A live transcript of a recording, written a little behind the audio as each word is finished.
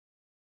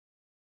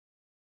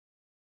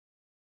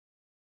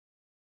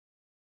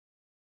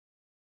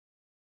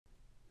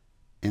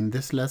In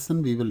this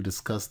lesson, we will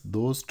discuss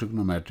those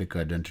trigonometric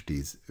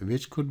identities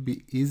which could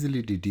be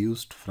easily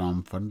deduced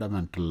from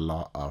fundamental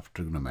law of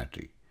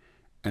trigonometry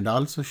and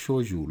also show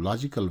you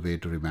logical way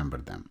to remember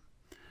them.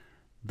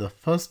 The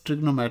first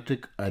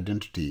trigonometric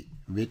identity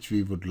which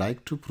we would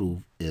like to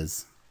prove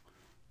is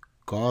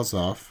cos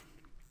of,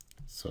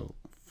 so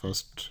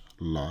first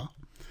law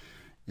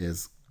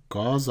is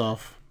cos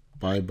of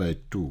pi by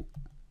 2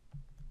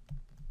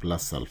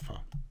 plus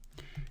alpha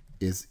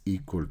is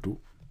equal to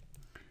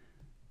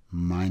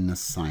minus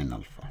sine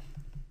alpha.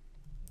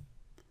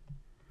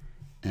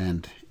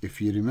 And if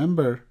you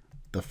remember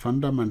the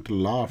fundamental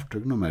law of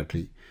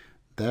trigonometry,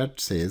 that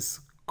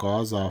says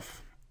cos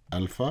of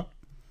alpha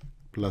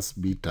plus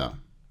beta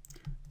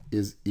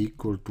is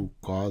equal to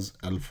cos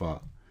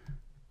alpha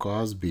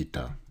cos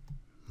beta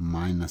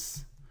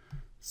minus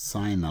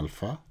sine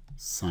alpha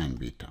sine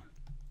beta.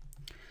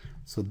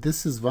 So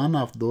this is one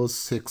of those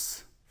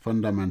 6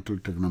 fundamental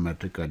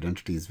trigonometric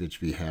identities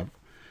which we have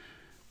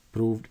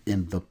proved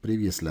in the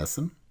previous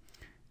lesson,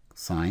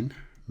 sine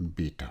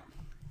beta.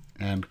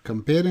 And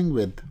comparing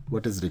with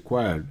what is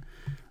required,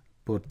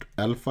 put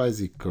alpha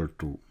is equal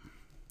to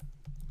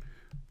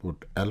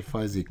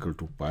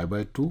pi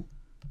by 2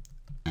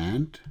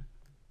 and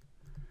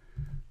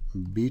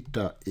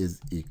beta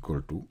is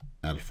equal to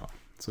alpha.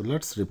 So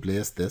let's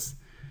replace this,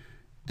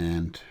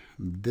 and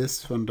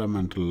this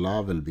fundamental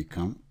law will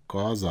become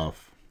cos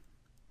of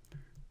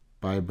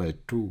pi by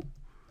 2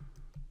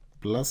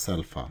 plus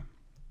alpha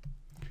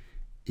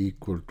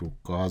equal to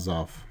cos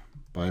of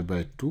pi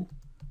by 2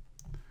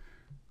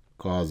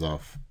 cos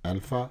of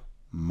alpha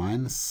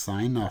minus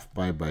sine of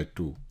pi by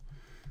 2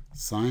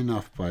 sine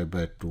of pi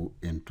by 2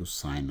 into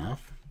sine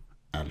of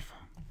alpha.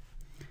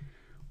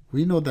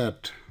 We know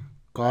that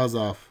cos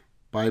of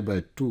pi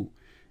by 2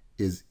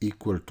 is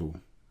equal to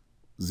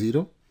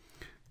 0.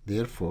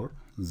 Therefore,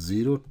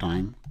 0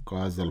 times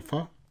cos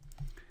alpha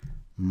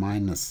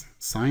minus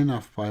sine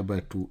of pi by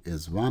 2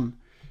 is 1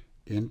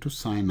 into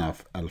sine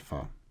of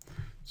alpha.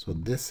 So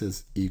this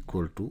is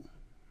equal to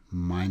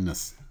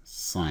minus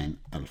sine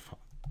alpha.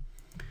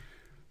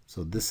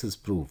 So this is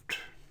proved.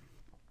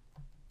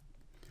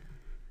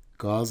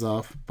 Cos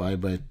of pi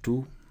by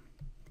 2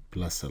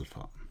 plus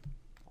alpha.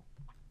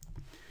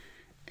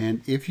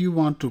 And if you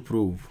want to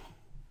prove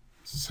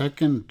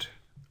second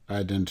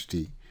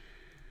identity,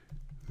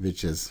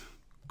 which is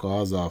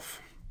cos of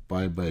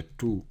pi by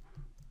 2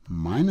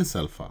 minus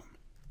alpha,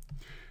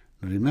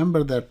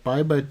 remember that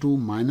pi by 2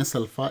 minus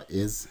alpha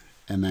is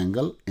an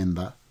angle in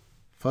the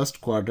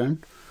first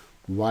quadrant,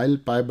 while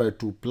pi by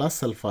 2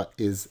 plus alpha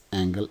is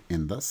angle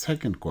in the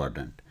second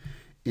quadrant.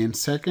 In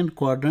second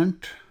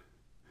quadrant,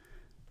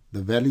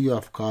 the value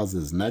of cos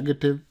is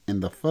negative. In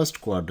the first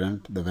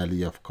quadrant, the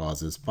value of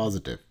cos is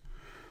positive.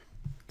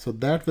 So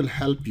that will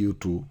help you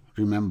to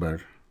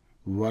remember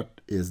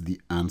what is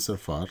the answer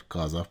for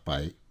cos of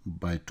pi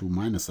by 2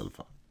 minus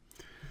alpha.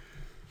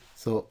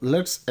 So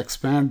let's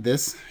expand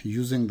this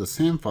using the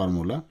same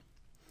formula.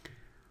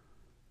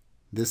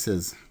 This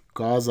is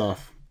cos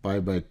of pi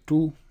by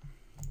 2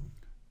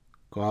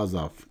 cos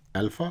of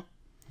alpha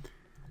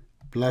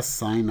plus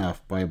sine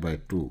of pi by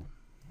 2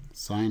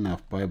 sine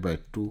of pi by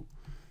 2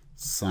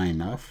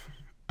 sine of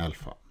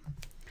alpha.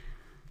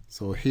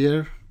 So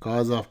here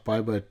cos of pi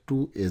by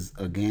 2 is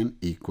again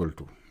equal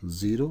to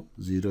 0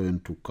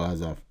 into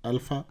cos of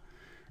alpha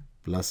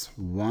plus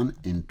 1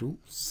 into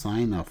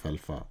sine of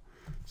alpha.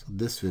 So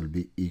this will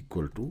be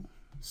equal to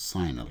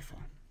sine alpha.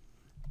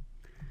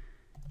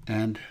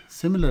 And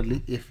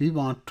similarly, if we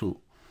want to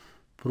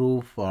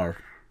prove for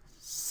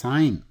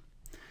sine,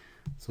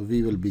 so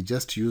we will be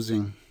just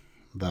using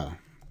the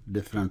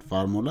different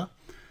formula.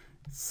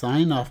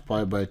 Sine of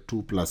pi by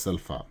 2 plus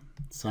alpha.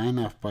 Sine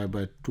of pi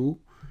by 2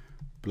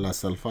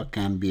 plus alpha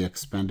can be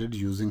expanded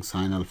using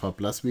sine alpha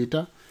plus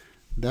beta.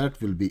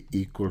 That will be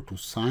equal to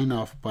sine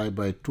of pi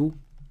by 2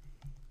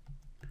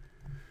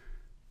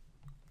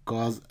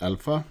 cos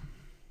alpha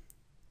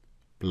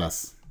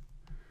plus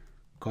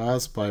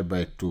cos pi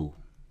by 2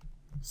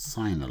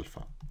 sine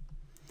alpha.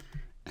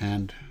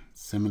 And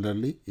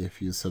similarly,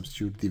 if you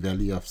substitute the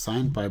value of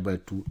sine pi by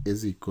 2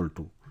 is equal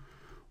to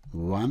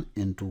 1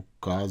 into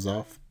cos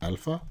of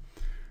alpha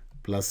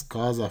plus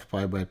cos of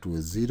pi by 2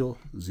 is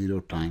 0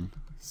 times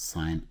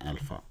sine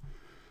alpha.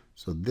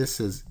 So this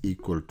is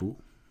equal to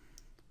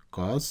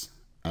cos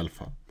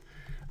alpha.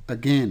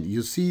 Again,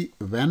 you see,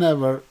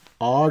 whenever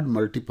odd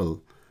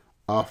multiple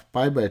of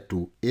pi by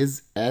 2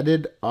 is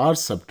added or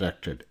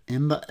subtracted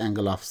in the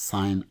angle of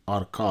sine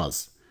or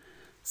cos,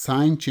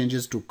 sine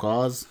changes to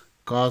cos,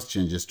 cos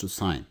changes to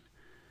sine.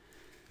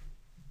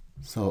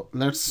 So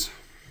let's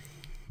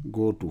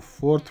go to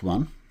fourth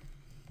one,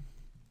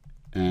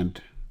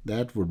 and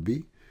that would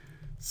be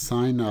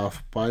sine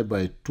of pi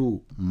by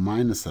 2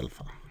 minus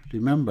alpha.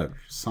 Remember,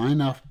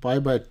 sine of pi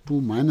by 2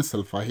 minus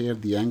alpha, here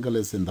the angle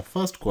is in the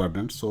first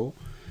quadrant, so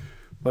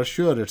for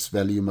sure its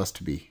value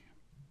must be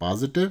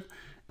positive,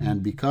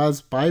 and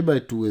because pi by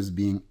 2 is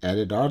being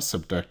added or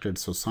subtracted,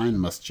 so sine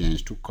must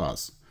change to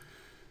cos.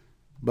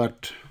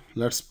 But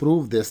let's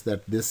prove this,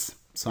 that this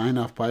sine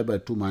of pi by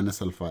 2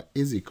 minus alpha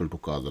is equal to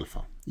cos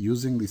alpha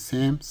using the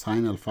same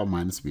sine alpha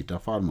minus beta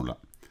formula.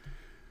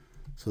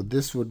 So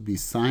this would be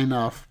sine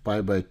of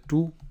pi by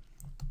 2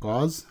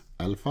 cos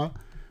alpha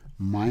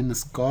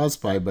minus cos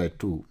pi by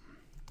 2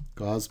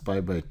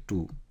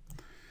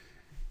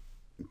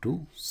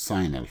 to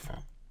sine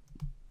alpha.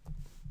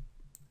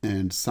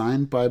 And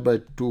sine pi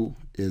by 2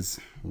 is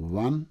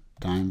 1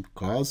 times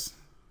cos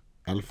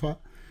alpha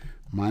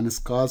minus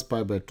cos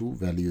pi by 2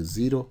 value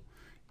 0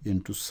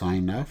 into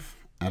sine of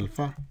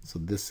alpha. So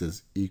this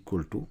is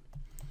equal to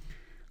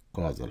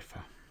cos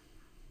alpha.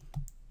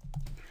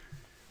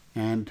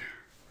 And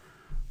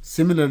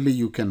similarly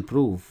you can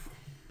prove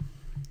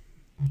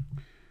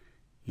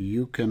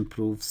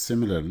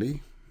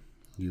similarly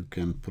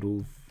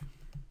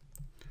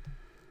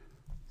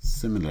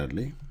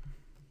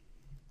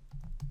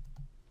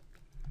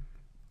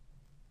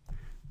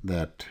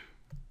that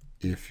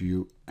if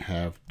you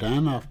have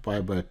tan of pi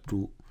by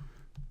 2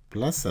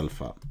 plus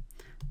alpha,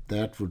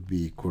 that would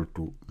be equal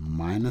to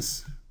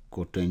minus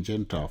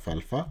cotangent of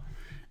alpha,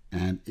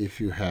 and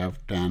if you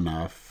have tan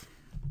of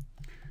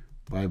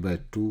pi by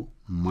 2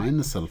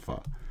 minus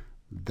alpha,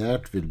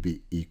 that will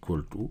be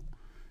equal to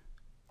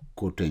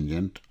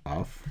cotangent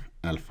of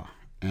alpha,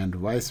 and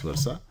vice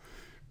versa,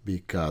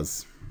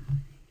 because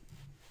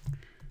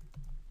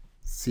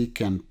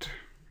secant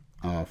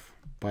of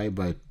pi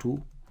by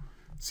 2,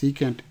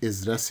 secant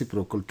is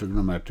reciprocal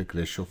trigonometric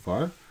ratio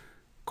for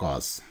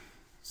cos.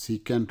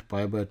 Secant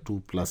pi by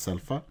 2 plus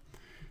alpha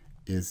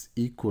is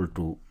equal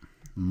to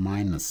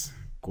minus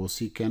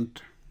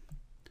cosecant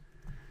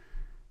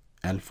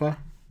alpha,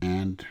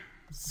 and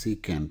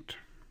secant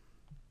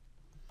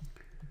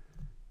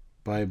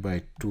pi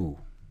by 2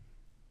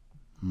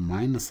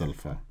 minus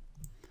alpha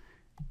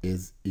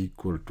is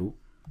equal to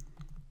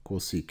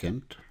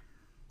cosecant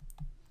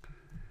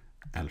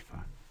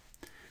alpha.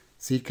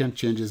 Secant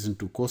changes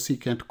into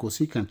cosecant,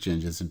 cosecant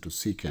changes into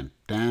secant,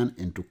 tan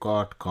into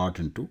cot, cot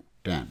into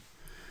tan.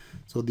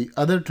 So the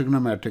other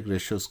trigonometric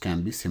ratios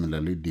can be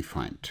similarly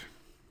defined.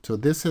 So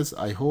this is,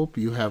 I hope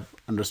you have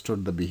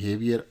understood the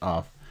behavior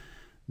of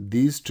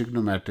these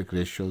trigonometric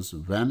ratios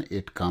when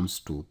it comes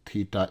to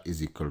theta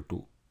is equal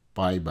to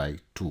pi by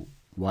 2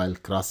 while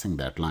crossing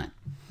that line.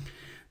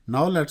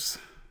 Now let's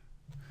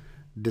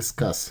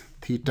discuss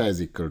theta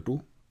is equal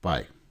to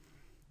pi.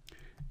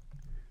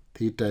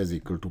 Theta is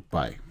equal to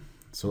pi.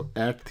 So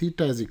at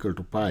theta is equal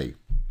to pi,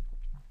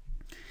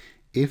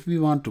 if we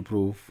want to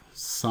prove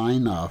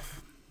sine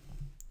of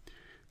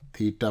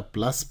theta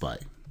plus pi,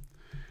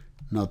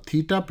 now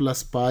theta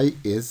plus pi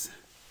is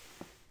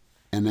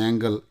an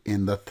angle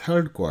in the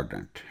third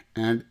quadrant,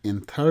 and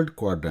in third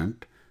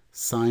quadrant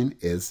sine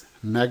is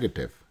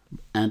negative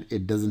and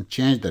it doesn't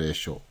change the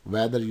ratio.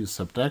 Whether you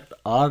subtract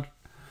or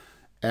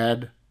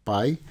add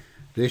pi,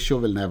 ratio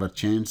will never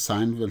change.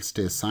 Sine will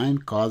stay sine,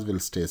 cos will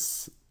stay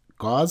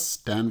cos,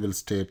 tan will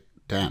stay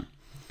tan.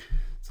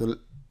 So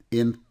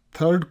in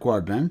third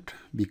quadrant,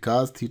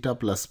 because theta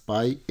plus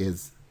pi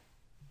is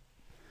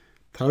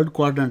third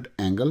quadrant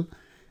angle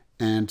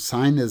and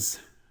sine is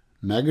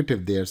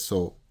negative there,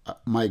 so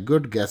my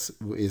good guess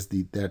is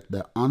that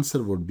the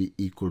answer would be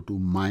equal to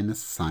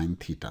minus sine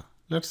theta.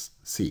 Let's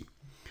see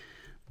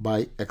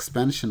by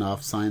expansion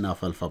of sine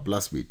of alpha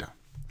plus beta.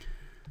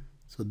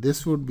 So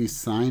this would be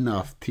sine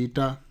of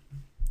theta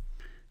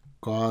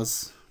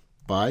cos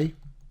pi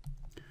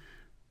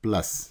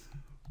plus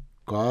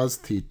cos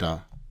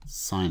theta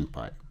sine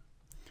pi.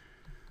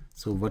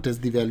 So what is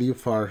the value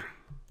for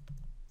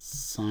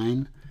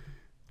sine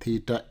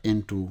theta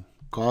into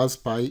cos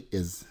pi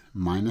is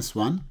minus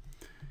 1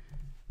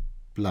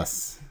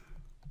 plus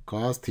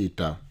cos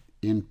theta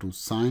into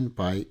sine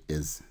pi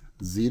is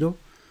 0.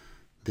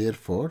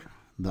 Therefore,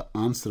 the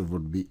answer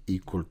would be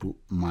equal to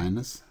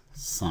minus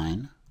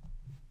sine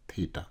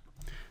theta.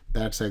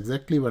 That's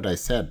exactly what I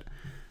said,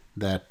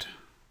 that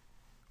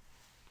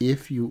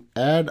if you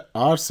add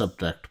or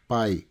subtract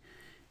pi,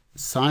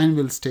 sine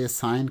will stay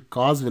sine,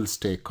 cos will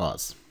stay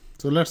cos.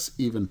 So let's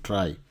even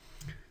try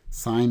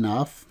sine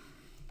of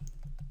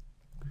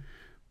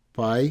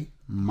pi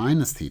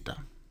minus theta.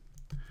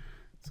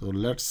 So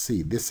let's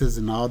see, this is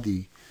now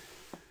the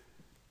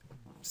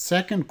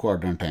second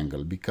quadrant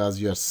angle because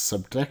you are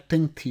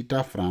subtracting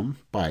theta from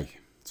pi.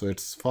 So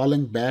it's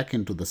falling back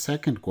into the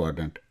second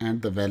quadrant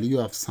and the value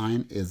of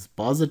sine is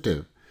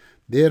positive.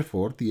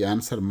 Therefore, the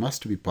answer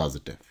must be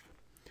positive.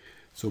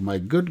 So my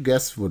good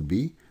guess would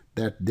be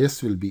that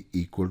this will be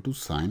equal to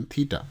sine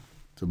theta.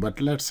 So, but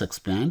let's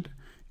expand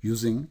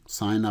using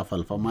sine of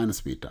alpha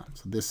minus beta.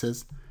 So this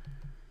is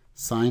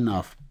sine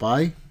of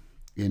pi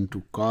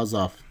into cos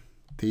of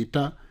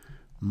theta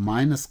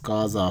minus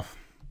cos of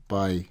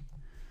pi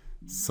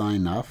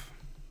sine of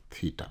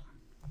theta.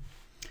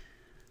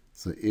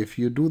 So if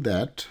you do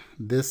that,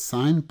 this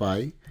sine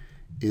pi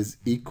is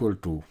equal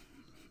to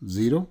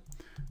 0.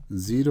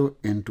 0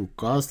 into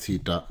cos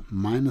theta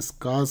minus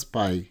cos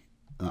pi,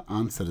 the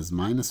answer is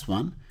minus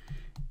 1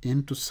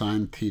 into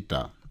sine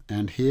theta.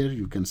 And here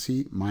you can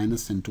see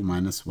minus into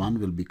minus 1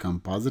 will become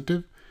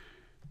positive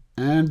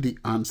and the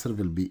answer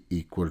will be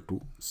equal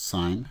to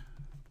sine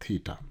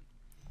theta.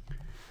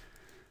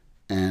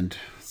 And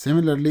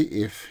similarly,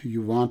 if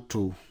you want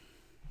to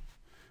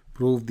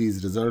prove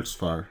these results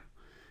for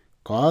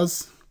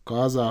cos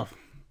of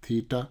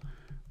theta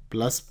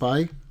plus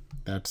pi,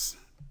 that's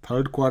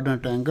third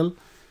quadrant angle,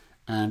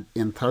 and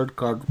in third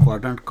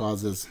quadrant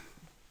cos is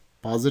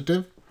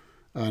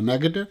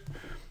negative,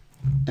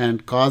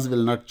 and cos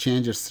will not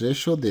change its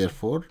ratio,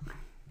 therefore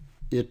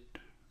it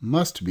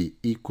must be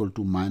equal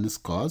to minus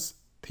cos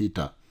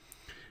theta.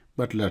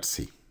 But let's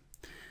see.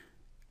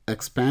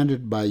 Expand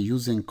it by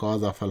using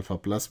cos of alpha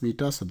plus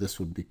beta, so this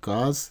would be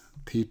cos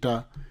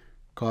theta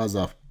cos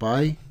of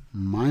pi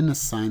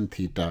minus sine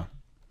theta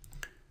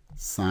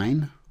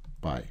sine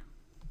pi.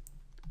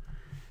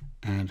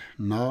 And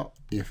now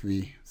if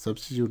we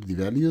substitute the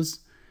values,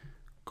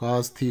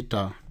 cos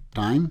theta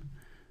time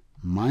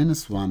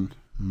minus 1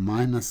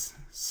 minus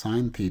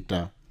sine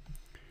theta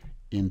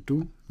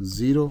into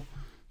 0,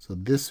 so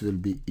this will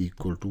be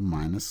equal to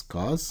minus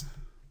cos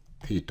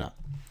theta.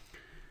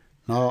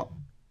 Now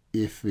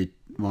if we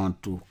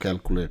want to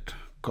calculate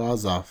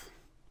cos of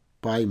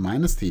pi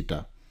minus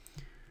theta,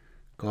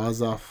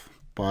 cos of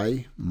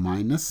pi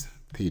minus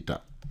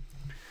theta,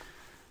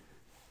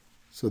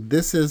 so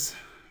this is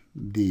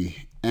the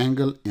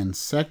angle in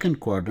second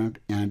quadrant,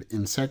 and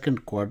in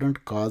second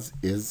quadrant cos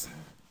is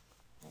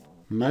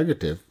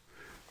negative,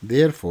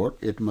 therefore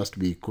it must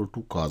be equal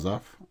to cos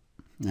of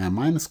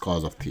minus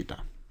cos of theta.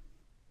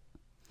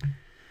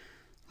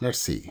 Let's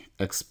see.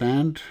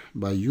 Expand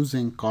by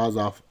using cos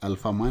of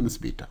alpha minus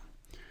beta.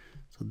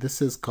 So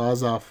this is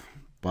cos of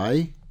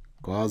pi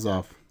cos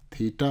of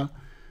theta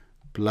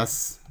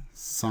plus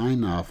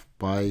sine of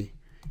pi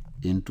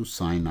into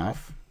sine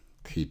of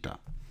theta.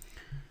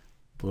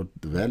 Put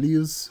the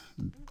values.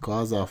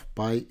 Cos of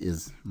pi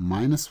is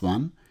minus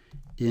 1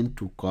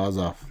 into cos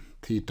of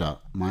theta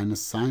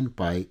minus sine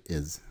pi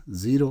is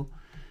 0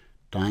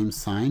 times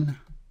sine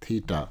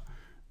theta.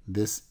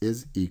 This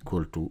is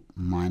equal to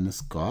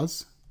minus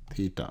cos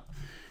theta.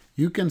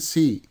 You can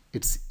see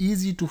it's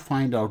easy to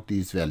find out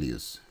these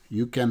values.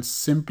 You can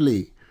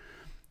simply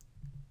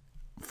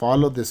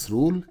follow this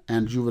rule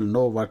and you will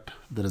know what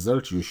the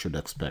result you should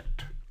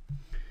expect.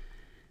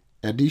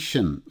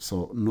 Addition.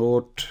 So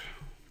note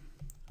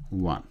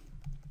 1.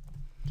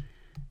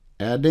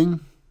 Adding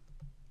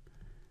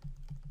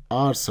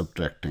or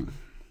subtracting.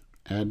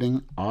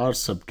 Adding or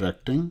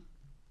subtracting.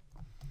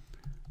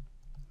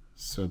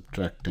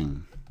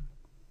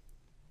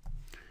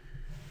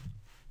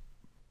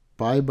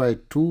 Pi by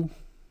 2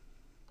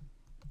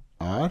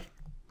 are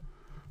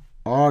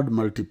odd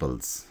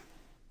multiples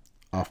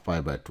of pi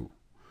by 2,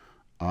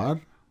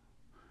 or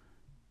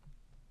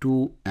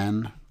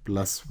 2n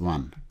plus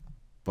 1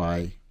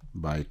 pi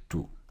by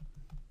 2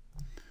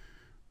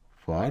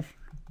 for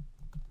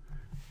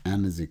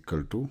n is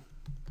equal to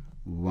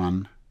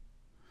 1,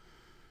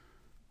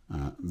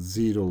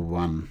 0,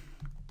 1,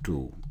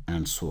 2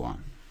 and so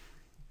on.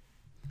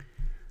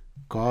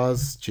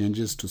 Cos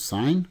changes to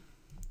sine,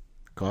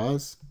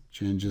 cos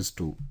changes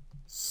to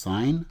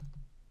sine,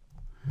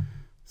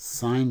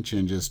 sine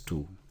changes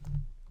to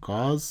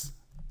cos,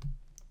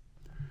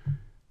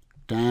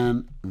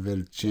 tan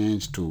will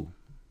change to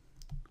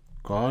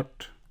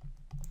cot,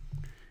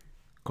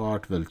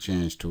 cot will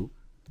change to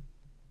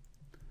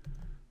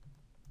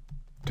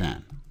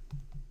tan,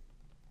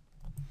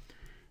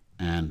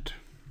 and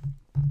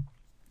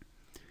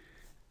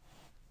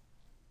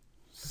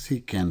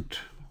secant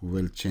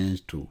will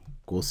change to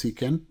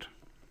cosecant,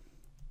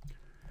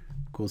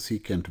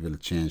 cosecant will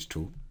change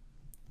to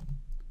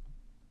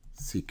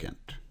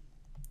secant.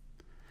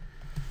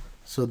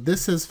 So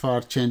this is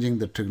for changing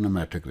the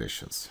trigonometric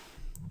ratios.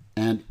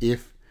 And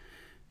if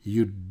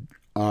you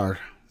are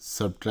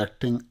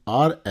subtracting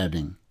or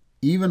adding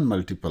even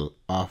multiple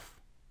of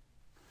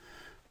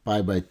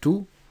pi by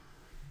 2,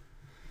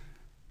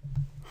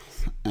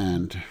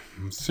 and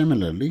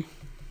similarly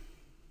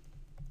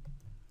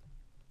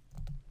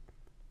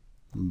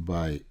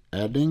by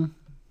adding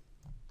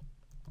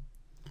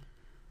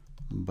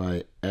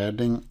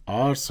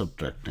or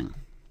subtracting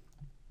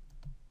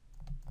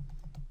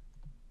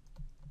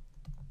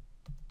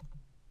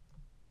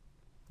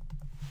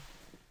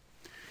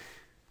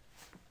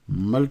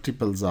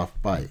multiples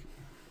of pi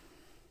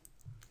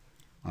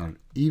or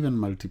even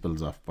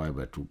multiples of pi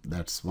by 2,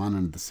 that's one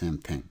and the same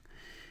thing.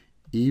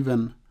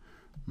 Even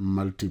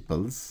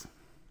multiples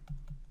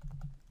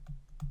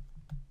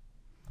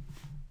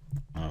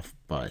of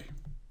pi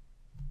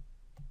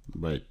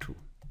by 2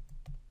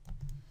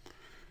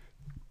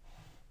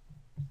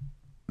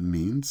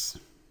 means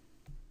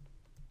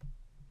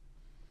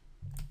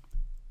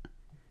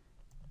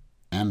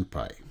n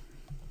pi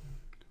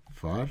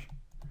for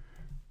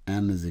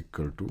n is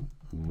equal to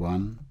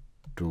 1,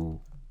 2,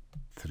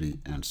 3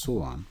 and so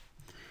on.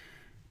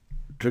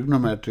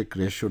 Trigonometric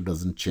ratio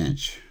doesn't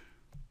change.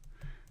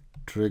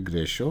 Trig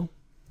ratio,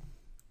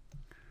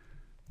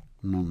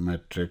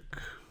 trigonometric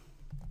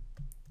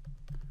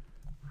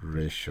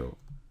ratio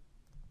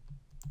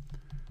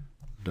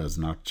does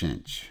not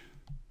change.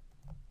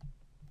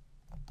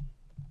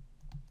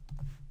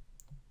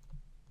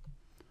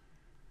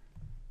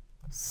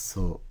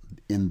 So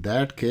in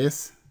that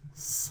case,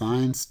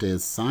 sine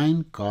stays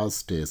sine, cos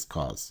stays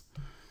cos.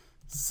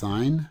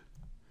 Sine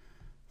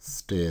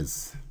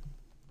stays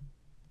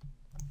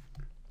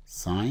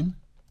sine,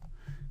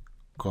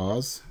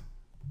 cos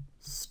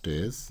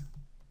stays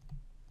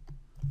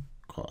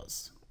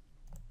cos.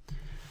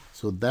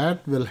 So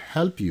that will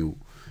help you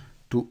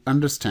to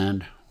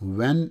understand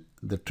when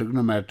the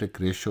trigonometric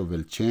ratio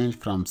will change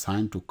from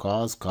sine to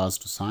cos, cos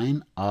to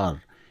sine,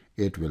 or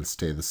it will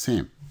stay the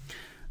same.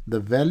 The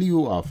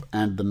value of,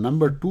 and the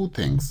number two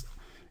things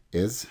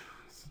is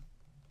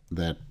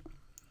that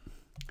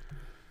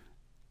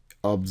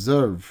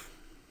observe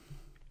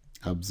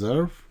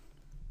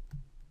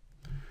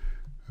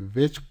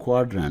which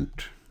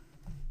quadrant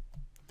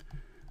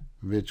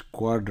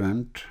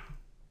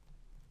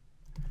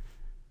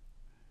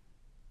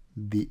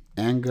the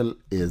angle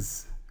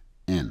is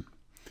in.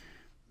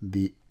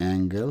 The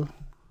angle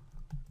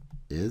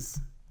is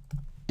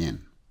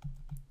in.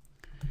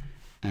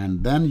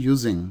 And then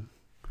using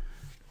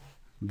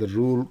the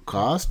rule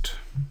cast,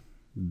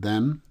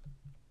 then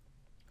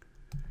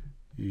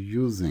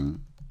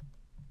using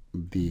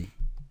the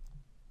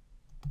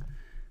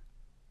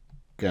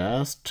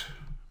cast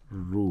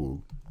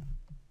rule,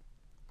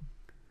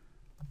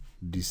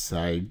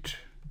 decide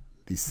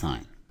the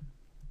sign.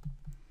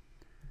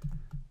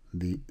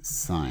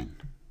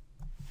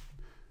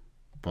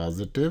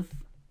 Positive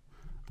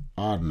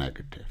or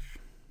negative.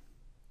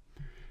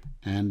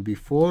 And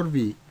before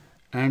we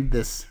end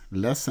this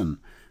lesson,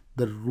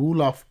 the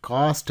rule of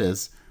cast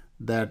is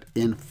that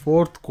in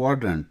fourth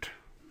quadrant,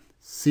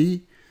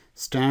 C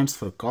stands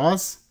for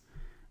cos,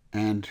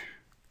 and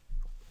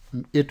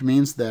it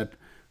means that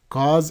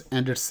cos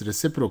and its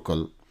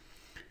reciprocal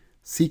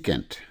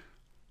secant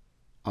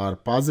are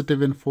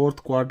positive in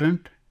fourth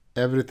quadrant,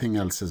 everything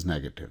else is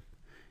negative.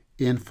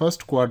 In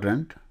first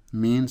quadrant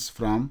means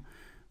from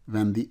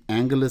when the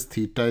angle is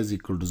theta is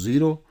equal to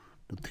 0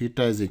 to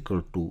theta is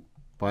equal to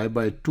pi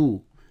by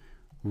 2.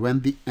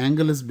 When the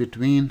angle is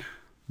between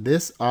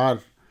this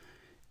or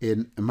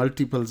in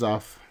multiples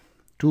of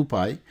 2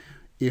 pi,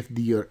 if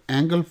your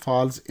angle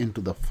falls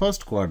into the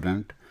first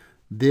quadrant,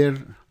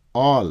 they're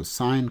all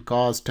sine,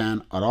 cos,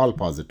 tan are all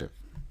positive.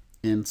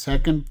 In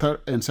second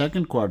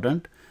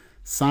quadrant,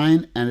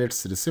 sine and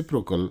its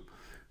reciprocal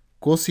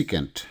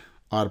cosecant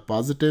are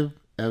positive,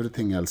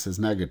 everything else is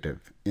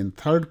negative. In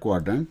third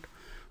quadrant,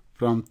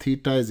 from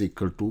theta is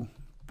equal to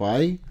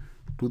pi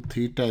to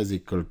theta is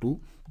equal to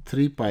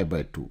 3 pi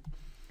by 2.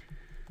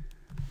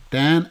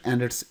 Tan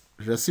and its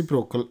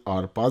reciprocal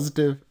are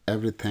positive,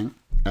 everything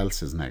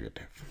else is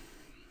negative.